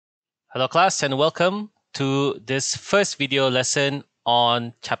Hello class and welcome to this first video lesson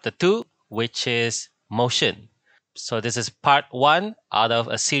on chapter 2, which is motion. So this is part 1 out of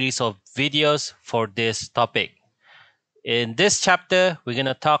a series of videos for this topic. In this chapter, we're going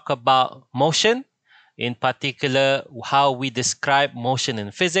to talk about motion, in particular how we describe motion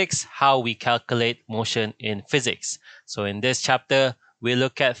in physics, how we calculate motion in physics. So in this chapter, we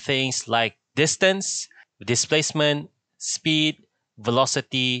look at things like distance, displacement, speed,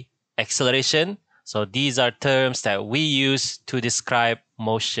 velocity, acceleration. So these are terms that we use to describe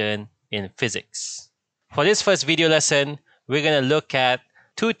motion in physics. For this first video lesson, we're going to look at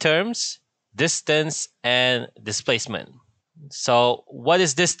two terms, distance and displacement. So what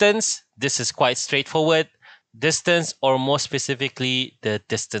is distance? This is quite straightforward. Distance, or more specifically the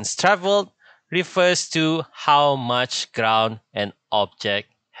distance traveled, refers to how much ground an object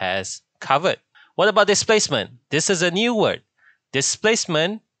has covered. What about displacement? This is a new word.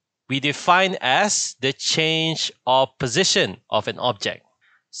 Displacement we define as the change of position of an object.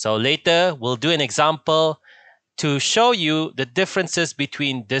 So later we'll do an example to show you the differences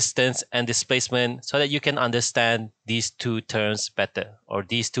between distance and displacement so that you can understand these two terms better, or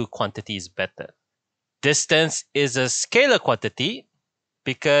these two quantities better. Distance is a scalar quantity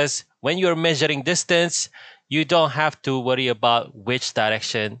because when you're measuring distance, you don't have to worry about which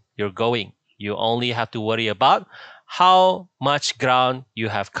direction you're going. You only have to worry about how much ground you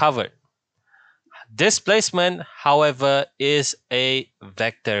have covered. Displacement, however, is a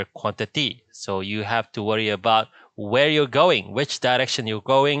vector quantity. So you have to worry about where you're going, which direction you're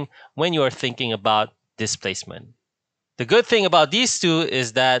going when you're thinking about displacement. The good thing about these two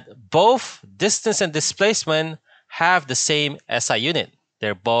is that both distance and displacement have the same SI unit.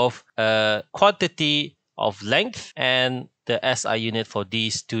 They're both a quantity of length, and the SI unit for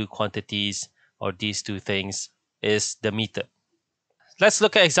these two quantities or these two things is the meter. Let's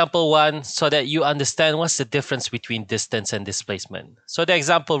look at example 1 so that you understand what's the difference between distance and displacement. So the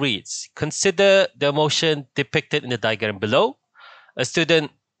example reads, consider the motion depicted in the diagram below. A student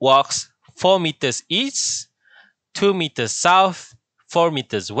walks 4 meters east, 2 meters south, 4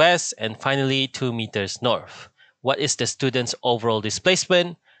 meters west, and finally 2 meters north. What is the student's overall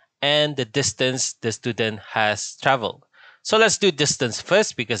displacement and the distance the student has traveled? So let's do distance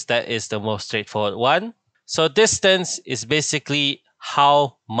first because that is the most straightforward one. So distance is basically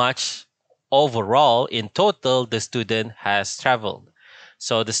how much overall in total the student has traveled.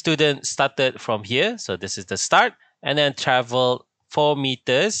 So the student started from here, so this is the start, and then traveled 4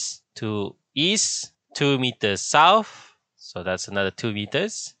 meters to east, 2 meters south, so that's another 2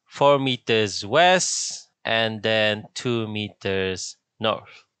 meters, 4 meters west, and then 2 meters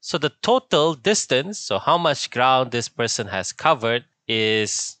north. So the total distance, so how much ground this person has covered,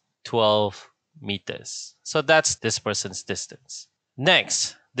 is 12 meters. So that's this person's distance.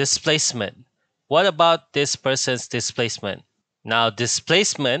 Next, displacement. What about this person's displacement? Now,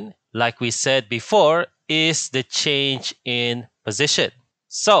 displacement, like we said before, is the change in position.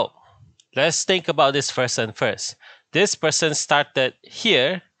 So, let's think about this person first. This person started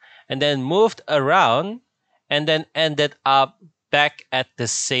here and then moved around and then ended up back at the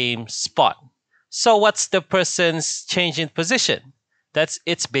same spot. So, what's the person's change in position?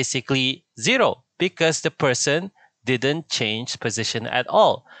 It's basically 0 because the person didn't change position at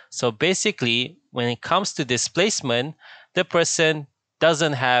all. So basically, when it comes to displacement, the person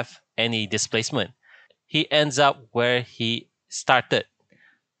doesn't have any displacement. He ends up where he started.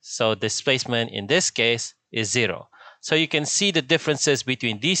 So displacement in this case is 0. So you can see the differences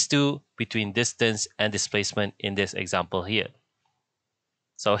between these two, between distance and displacement in this example here.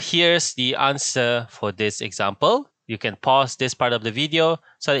 So here's the answer for this example. You can pause this part of the video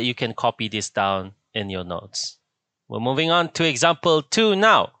so that you can copy this down in your notes. We're moving on to example 2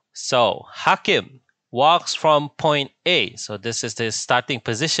 now. So Hakim walks from point A, so this is the starting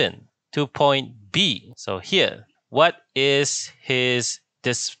position, to point B. So here, what is his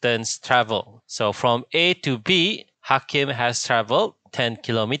distance traveled? So from A to B, Hakim has traveled 10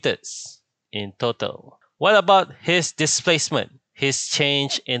 kilometers in total. What about his displacement, his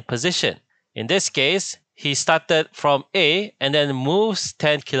change in position? In this case, he started from A and then moves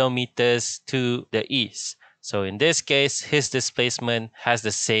 10 kilometers to the east. So in this case, his displacement has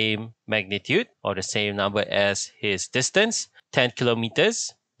the same magnitude or the same number as his distance, 10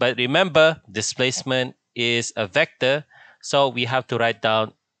 kilometers. But remember, displacement is a vector, so we have to write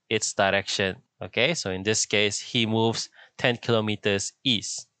down its direction. Okay, so in this case, he moves 10 kilometers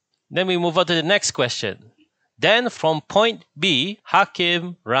east. Then we move on to the next question. Then from point B,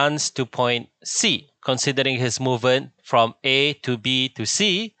 Hakim runs to point C. Considering his movement from A to B to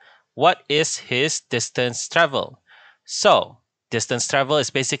C, what is his distance traveled? So Distance traveled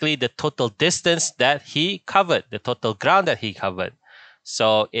is basically the total distance that he covered, the total ground that he covered.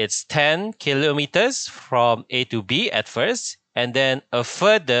 So it's 10 kilometers from A to B at first, and then a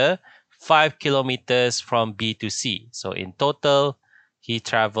further 5 kilometers from B to C. So in total, he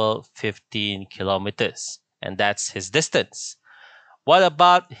traveled 15 kilometers, and that's his distance. What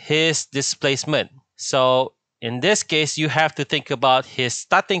about his displacement? So in this case, you have to think about his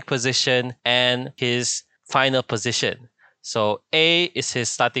starting position and his final position. So A is his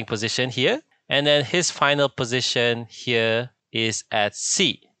starting position here, and then his final position here is at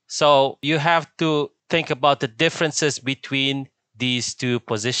C. So you have to think about the differences between these two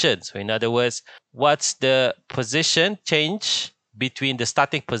positions. So in other words, what's the position change between the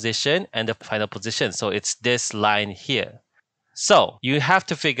starting position and the final position? So it's this line here. So you have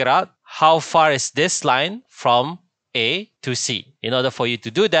to figure out how far is this line from A to C. In order for you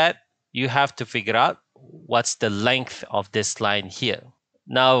to do that, you have to figure out what's the length of this line here.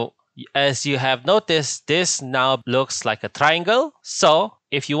 Now, as you have noticed, this now looks like a triangle. So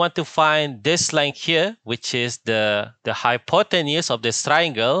if you want to find this length here, which is the hypotenuse of this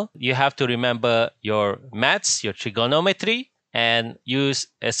triangle, you have to remember your maths, your trigonometry, and use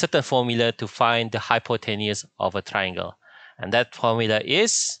a certain formula to find the hypotenuse of a triangle. And that formula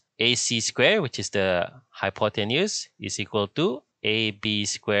is AC squared, which is the hypotenuse, is equal to AB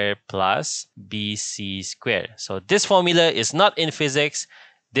squared plus BC squared. So this formula is not in physics.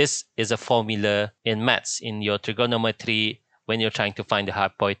 This is a formula in maths, in your trigonometry, when you're trying to find the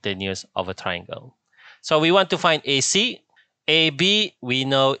hypotenuse of a triangle. So we want to find AC. AB we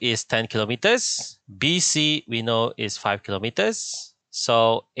know is 10 kilometers. BC we know is 5 kilometers.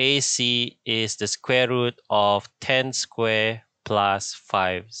 So AC is the square root of 10 square plus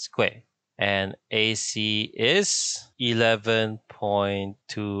 5 square. And AC is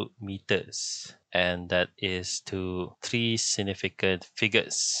 11.2 meters. And that is to 3 significant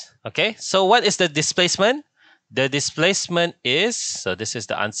figures. Okay, so what is the displacement? The displacement is, so this is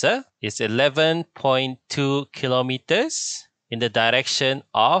the answer, is 11.2 kilometers in the direction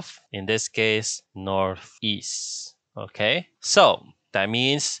of, in this case, northeast. Okay, so that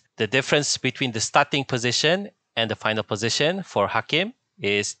means the difference between the starting position and the final position for Hakim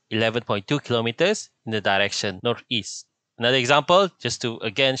is 11.2 kilometers in the direction northeast. Another example, just to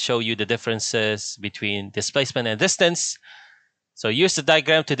again show you the differences between displacement and distance. So use the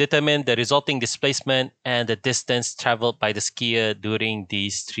diagram to determine the resulting displacement and the distance traveled by the skier during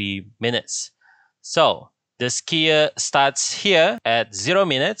these 3 minutes. So the skier starts here at 0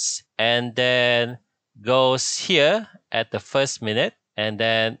 minutes and then goes here at the first minute and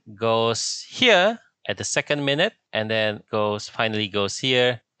then goes here at the second minute and then finally goes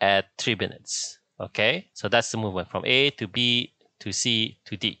here at 3 minutes. Okay, so that's the movement from A to B to C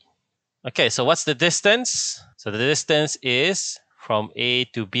to D. Okay, so what's the distance? So the distance is from A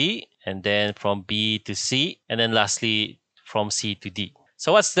to B and then from B to C and then lastly from C to D.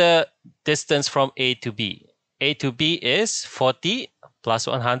 So what's the distance from A to B? A to B is 40 plus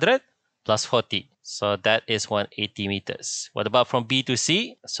 100 plus 40. So that is 180 meters. What about from B to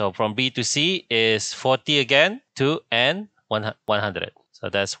C? So from B to C is 40 again, 2 and 100. So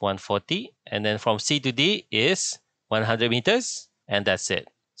that's 140. And then from C to D is 100 meters. And that's it.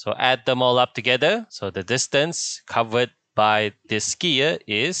 So add them all up together. So the distance covered by this skier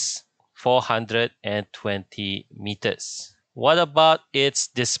is 420 meters. What about its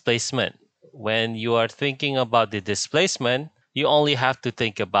displacement? When you are thinking about the displacement, you only have to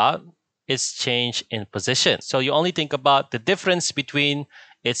think about its change in position. So you only think about the difference between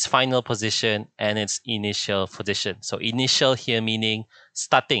its final position and its initial position. So initial here meaning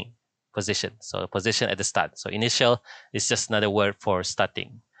starting position. So position at the start. So initial is just another word for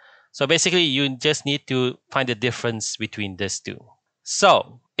starting. So basically you just need to find the difference between these two.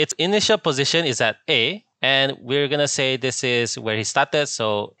 So its initial position is at A and we're going to say this is where he started.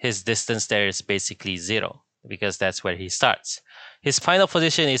 So his distance there is basically 0 because that's where he starts. His final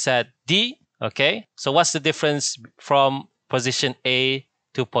position is at D. Okay, so what's the difference from position A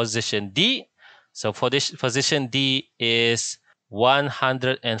to position D? So for this position D is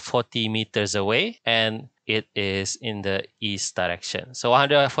 140 meters away and it is in the east direction. So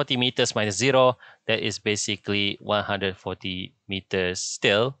 140 meters minus 0, that is basically 140 meters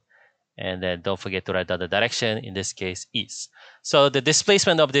still. And then don't forget to write down the direction, in this case east. So the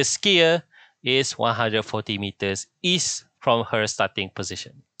displacement of this skier is 140 meters east from her starting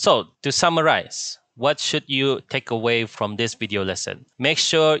position. So to summarize, what should you take away from this video lesson? Make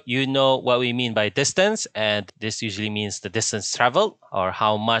sure you know what we mean by distance, and this usually means the distance traveled or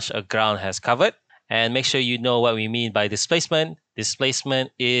how much a ground has covered. And make sure you know what we mean by displacement.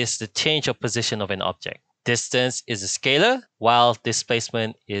 Displacement is the change of position of an object. Distance is a scalar, while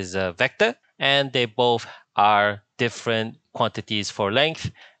displacement is a vector, and they both are different quantities for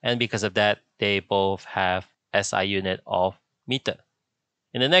length, and because of that, they both have SI unit of meter.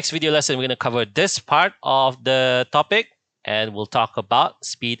 In the next video lesson, we're going to cover this part of the topic, and we'll talk about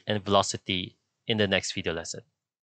speed and velocity in the next video lesson.